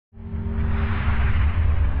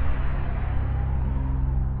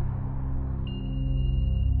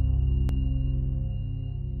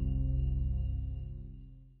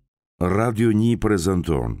Radio 1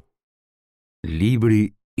 prezanton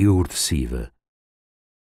Libri i Urtesive,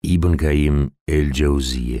 Ibn Qayyim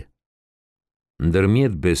el-Jauziye,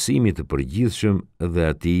 Ndërmjet besimit të përgjithshëm dhe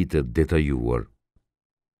atij të detajuar.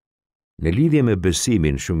 Në lidhje me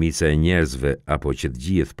besimin, shumica e njerëzve apo që të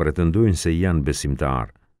gjithë pretendojnë se janë besimtar.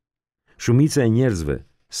 Shumica e njerëzve,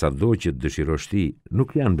 sado që të dëshirosh ti,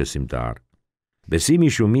 nuk janë besimtar. Besimi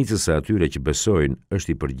i shumicës së atyre që besojnë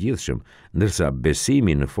është i përgjithshëm, ndërsa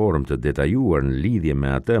besimi në formë të detajuar në lidhje me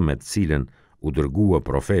atë me të cilën u dërgua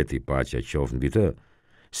profeti, paqja qoftë mbi të,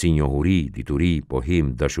 si njohuri, dituri,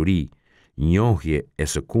 pohim, dashuri, njohje e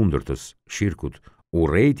së kundërtës, shirkut,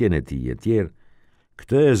 urrejtjen e tij e tjerë,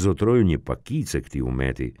 këtë e zotrojnë një pakicë këtij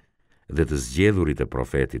umeti dhe të zgjedhurit e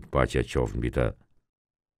profetit, paqja qoftë mbi të.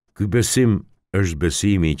 Ky besim është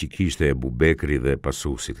besimi që kishte Ebu Bekri dhe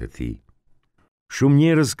pasuesit e tij. Shumë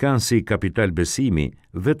njerëz kanë si kapital besimi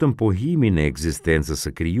vetëm pohimin e ekzistencës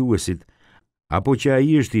së krijuesit, apo që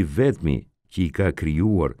ai është i vetmi që i ka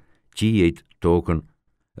krijuar qiejt, tokën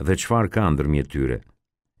dhe çfarë ka ndërmjet tyre,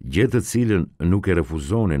 gjë të cilën nuk e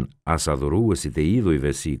refuzonin as adhuruesit e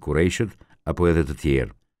idhujve si Kurejshët apo edhe të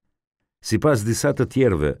tjerë. Sipas disa të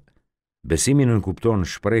tjerëve, besimi nënkupton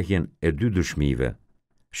shprehjen e dy dëshmive,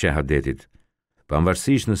 shahadetit,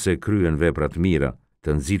 pavarësisht nëse kryen vepra të mira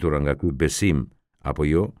të nxitura nga ky besim apo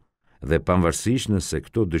jo, dhe pavarësisht nëse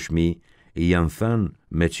këto dëshmi i janë thënë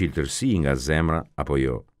me çiltërsi nga zemra apo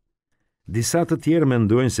jo. Disa të tjerë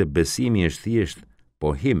mendojnë se besimi është thjesht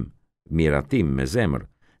pohim, miratim me zemër,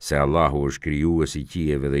 se Allahu është krijuesi i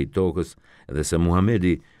qiejve dhe i tokës dhe se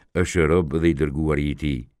Muhamedi është rob dhe i dërguari i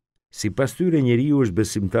tij. Sipas tyre njeriu është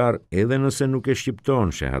besimtar edhe nëse nuk e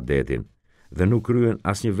shqipton shahadetin dhe nuk kryen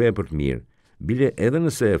asnjë vepër të mirë, bile edhe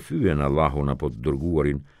nëse e fyen Allahun apo të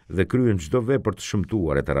dërguarin dhe kryen çdo vepër të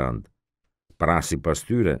shëmtuar e të rëndë. Pra sipas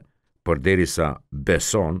tyre, përderisa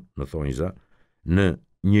beson, në thonjza, në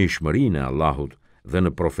njëjshmërinë e Allahut dhe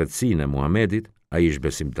në profecinë e Muhamedit, ai është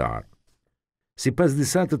besimtar. Sipas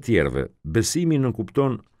disa të tjerëve, besimi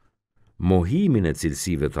nënkupton mohimin e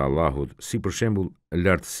cilësive të Allahut, si për shembull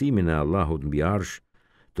lartësimin e Allahut mbi arsh,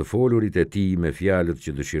 të folurit e tij me fjalët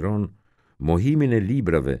që dëshiron, mohimin e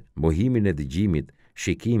librave, mohimin e dëgjimit,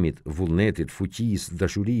 shikimit, vullnetit, fuqisë,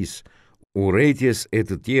 dashurisë, urrejtjes e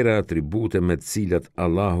të tjera atribute me të cilat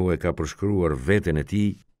Allahu e ka përshkruar veten e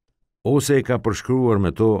tij, ose e ka përshkruar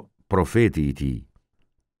me to profeti i tij.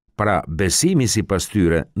 Pra, besimi sipas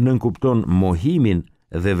tyre nënkupton mohimin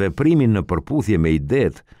dhe veprimin në përputhje me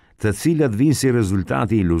idetë, të cilat vinë si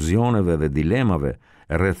rezultati i iluzioneve dhe dilemave,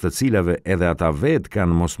 rreth të cilave edhe ata vetë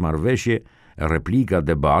kanë mosmarrveshje, replika,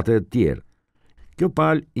 debate e tjerë. Kjo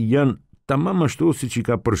palë janë tamam ashtu siç i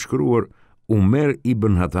ka përshkruar Umer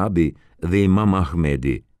ibn Hatabi dhe Imam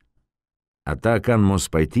Ahmedi. Ata kanë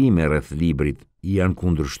mospajtime rreth librit, janë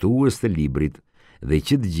kundërshtues të librit dhe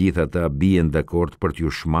që të gjithë ata bien dakord për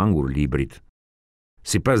t'ju shmangur librit.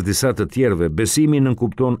 Sipas disa të tjerëve, besimi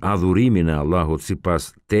nënkupton adhurimin e Allahut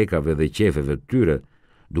sipas tekave dhe qefeve të tyre,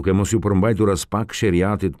 duke mos ju përmbajtur as pak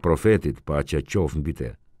sheriatit profetit, paqja qoftë mbi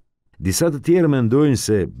të. Disa të tjerë mendojnë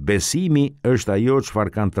se besimi është ajo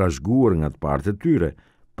çfarë kanë trashëguar nga të partë të tyre,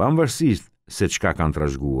 pavarësisht se çka kanë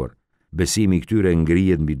trashëguar. Besimi i këtyre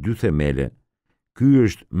ngrihet mbi dy themele. Ky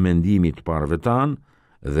është mendimi të parëve tanë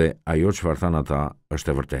dhe ajo çfarë thanë ata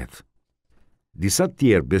është e vërtetë. Disa të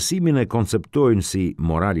tjerë besimin e konceptojnë si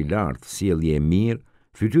moral i lartë, sjellje e mirë,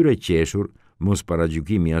 fytyrë e qeshur, mos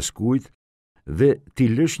paragjykimi askujt dhe t'i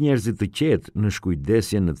lësh njerëzit të qetë në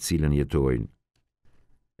shkujdesjen në të cilën jetojnë.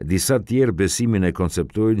 Disa të tjerë besimin e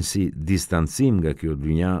konceptojnë si distancim nga kjo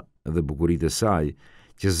dynja dhe bukuritë e saj,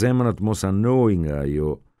 që zemrat mos anojë nga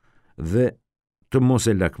ajo dhe të mos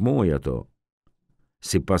e lakmojë ato.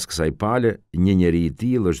 Sipas kësaj pale, një njeri i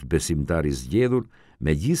tillë është besimtar i zgjedhur,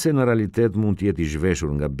 megjithse në realitet mund të jetë i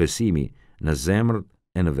zhveshur nga besimi në zemrët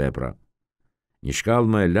e në vepra. Një shkallë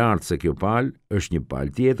më e lartë se kjo palë është një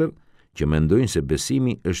palë tjetër që mendojnë se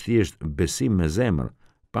besimi është thjesht besim me zemër,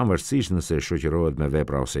 pavarësisht nëse shoqërohet me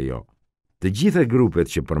vepra ose jo. Të gjitha grupet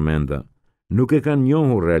që përmenda nuk e kanë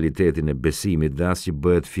njohur realitetin e besimit dhe as që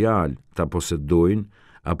bëhet fjalë ta posedojnë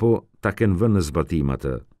apo ta kenë vënë në zbatim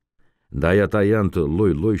atë. Ndaj ata janë të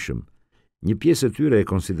lloj-llojshëm. Një pjesë e tyre e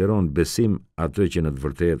konsideron besim atë që në të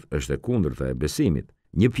vërtetë është e kundërta e besimit.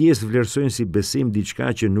 Një pjesë vlerësojnë si besim diçka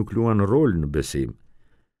që nuk luan rol në besim.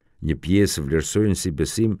 Një pjesë vlerësojnë si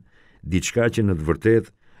besim diçka që në të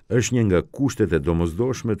vërtetë është një nga kushtet e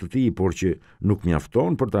domosdoshme të tij, por që nuk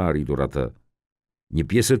mjafton për të arritur atë. Një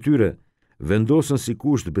pjesë e tyre vendosën si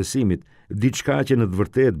kusht besimit diçka që në të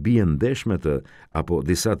vërtetë bie ndesh me të, apo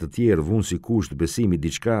disa të tjerë vunë si kusht besimit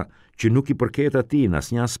diçka që nuk i përket atij në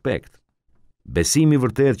asnjë aspekt. Besimi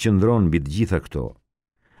vërtet qëndron mbi të gjitha këto.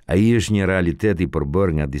 Ai është një realitet i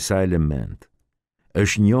përbërë nga disa element.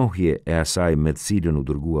 Është njohje e asaj me të cilën u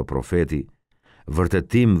dërgua profeti,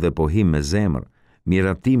 vërtetim dhe pohim me zemër,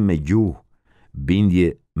 miratim me gjuhë,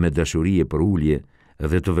 bindje me dashuri për ulje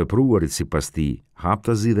dhe të vepruarit sipas tij,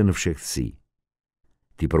 haptazi dhe në fshehtësi.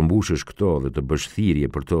 Ti përmbushësh këto dhe të bësh thirrje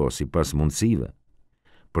për to sipas mundësive.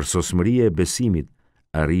 Përsosmëria e besimit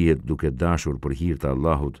arrihet duke dashur për hir të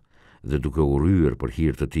Allahut dhe duke u rryer për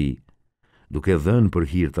hir të tij, duke dhënë për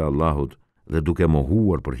hir të Allahut dhe duke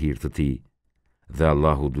mohuar për hir të tij, dhe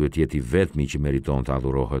Allahu duhet jetë i vetmi që meriton të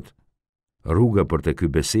adhurohet. Rruga për të ky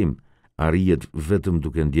besim arrihet vetëm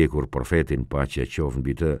duke ndjekur profetin, paqja qoftë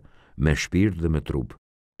mbi të, me shpirt dhe me trup,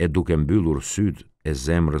 e duke mbyllur sytë e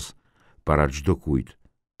zemrës para çdo kujt,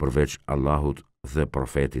 përveç Allahut dhe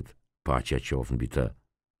profetit, paqja qoftë mbi të.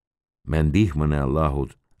 Me ndihmën e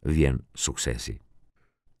Allahut vjen suksesi.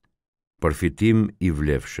 Përfitim i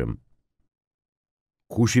vlefshëm.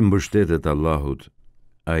 Kush i mbështetet Allahut,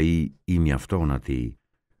 ai i mjafton atij.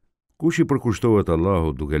 Kush i përkushtohet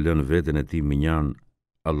Allahut duke lënë veten e tij minjan,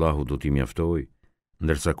 Allahu do t'i mjaftojë,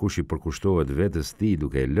 ndërsa kush i përkushtohet vetes tij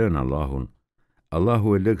duke e lënë Allahun,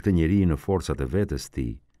 Allahu e lë këtë njeri në forcat e vetes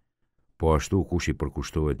tij. Po ashtu kush i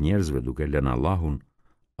përkushtohet njerëzve duke lënë Allahun,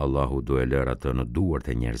 Allahu do e lërë atë në duart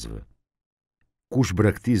e njerëzve. Kush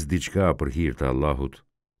braktis diçka për hir të Allahut,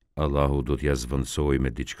 Allahu do t'ja zvendësojë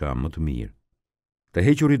me diçka më të mirë. Të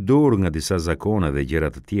hequrit dorë nga disa zakone dhe gjëra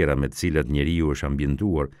të tjera me të cilat njeriu është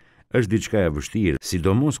ambientuar, është diçka e vështirë,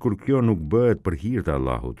 sidomos kur kjo nuk bëhet për hir të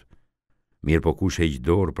Allahut. Mirë po kush heq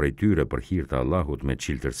dorë prej tyre për hir të Allahut me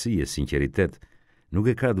çiltërsi e sinqeritet, nuk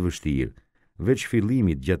e ka të vështirë, veç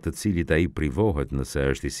fillimit gjatë të cilit ai privohet nëse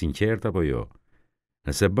është i sinqert apo jo.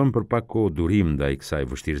 Nëse bën për pak kohë durim ndaj kësaj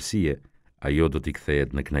vështirësie, ajo do t'i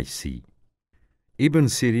kthehet në kënaqësi. Ibn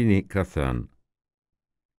Sirini ka thënë: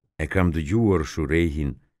 e kam dëgjuar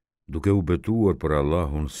Shurejhin duke u betuar për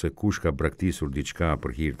Allahun se kush ka braktisur diçka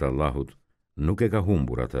për hir të Allahut, nuk e ka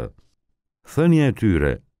humbur atë. Thënia e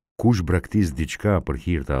tyre, kush braktis diçka për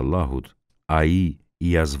hir të Allahut, ai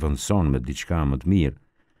i zvendëson me diçka më të mirë,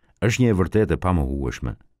 është një e vërtetë e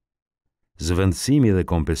pamohueshme. Zvendësimi dhe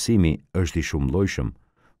kompensimi është i shumëllojshëm,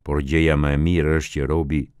 por gjëja më e mirë është që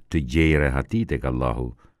robi të gjejë rehati tek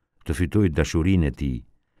Allahu, të fitojë dashurinë e tij,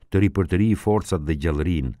 të ripërtërijë forcat dhe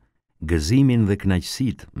gjallërinë, gëzimin dhe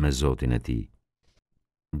kënaqësitë me Zotin e tij.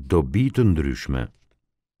 Dobi të ndryshme.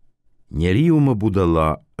 Njeriu më budalla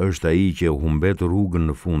është ai që e humbet rrugën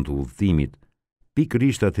në fund të udhëtimit,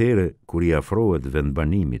 pikërisht atëherë kur i afrohet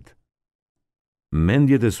vendbanimit.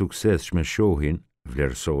 Mendjet e suksesshme shohin,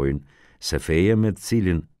 vlerësojnë se feja me të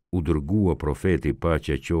cilin u dërgua profeti,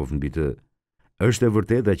 paqja qoftë mbi të, është e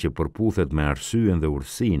vërteta që përputhet me arsyen dhe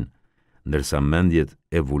urtësinë, ndërsa mendjet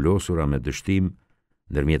e vulosura me dështim,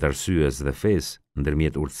 ndërmjet arsyes dhe fesë,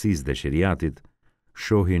 ndërmjet urtësisë dhe sheriatit,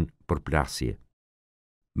 shohin përplasje.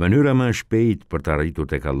 Mënyra më e shpejtë për të arritur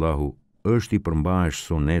tek Allahu është i përmbahesh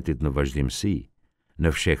sunetit në vazhdimsi,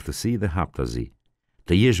 në fshehtësi dhe haptazi,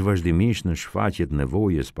 të jesh vazhdimisht në shfaqjet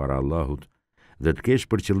nevojës para Allahut dhe të kesh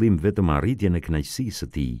për qëllim vetëm arritjen e kënaqësisë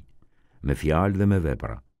së tij, me fjalë dhe me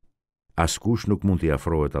vepra. Askush nuk mund t'i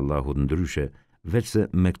afrohet Allahut ndryshe veçse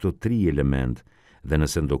me këto 3 element, dhe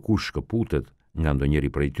nëse ndokush shkëputet nga ndonjëri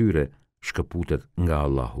prej tyre, shkëputet nga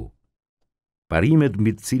Allahu. Parimet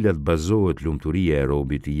mbi të cilat bazohet lumturia e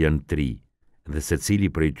robit janë 3, dhe secili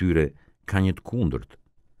prej tyre ka një të kundërt.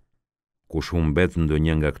 Kush humbet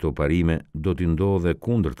ndonjë nga këto parime, do t'i ndodhe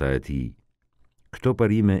kundërta e tij. Këto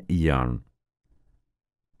parime janë: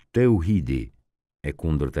 teuhidi, e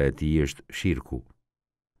kundërta e tij është shirku;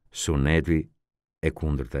 suneti, e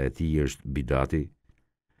kundërta e tij është bidati;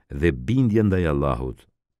 dhe bindja ndaj Allahut,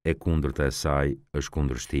 e kundërta e saj është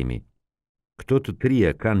kundërshtimi. Këto të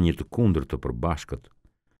 3 kanë një të kundërt të përbashkët: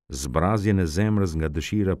 zbrazjen e zemrës nga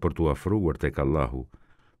dëshira për t'u afruar tek Allahu,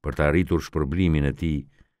 për të arritur shpërblimin e tij,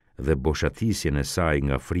 dhe boshatisjen e saj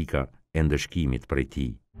nga frika e ndëshkimit prej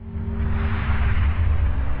tij.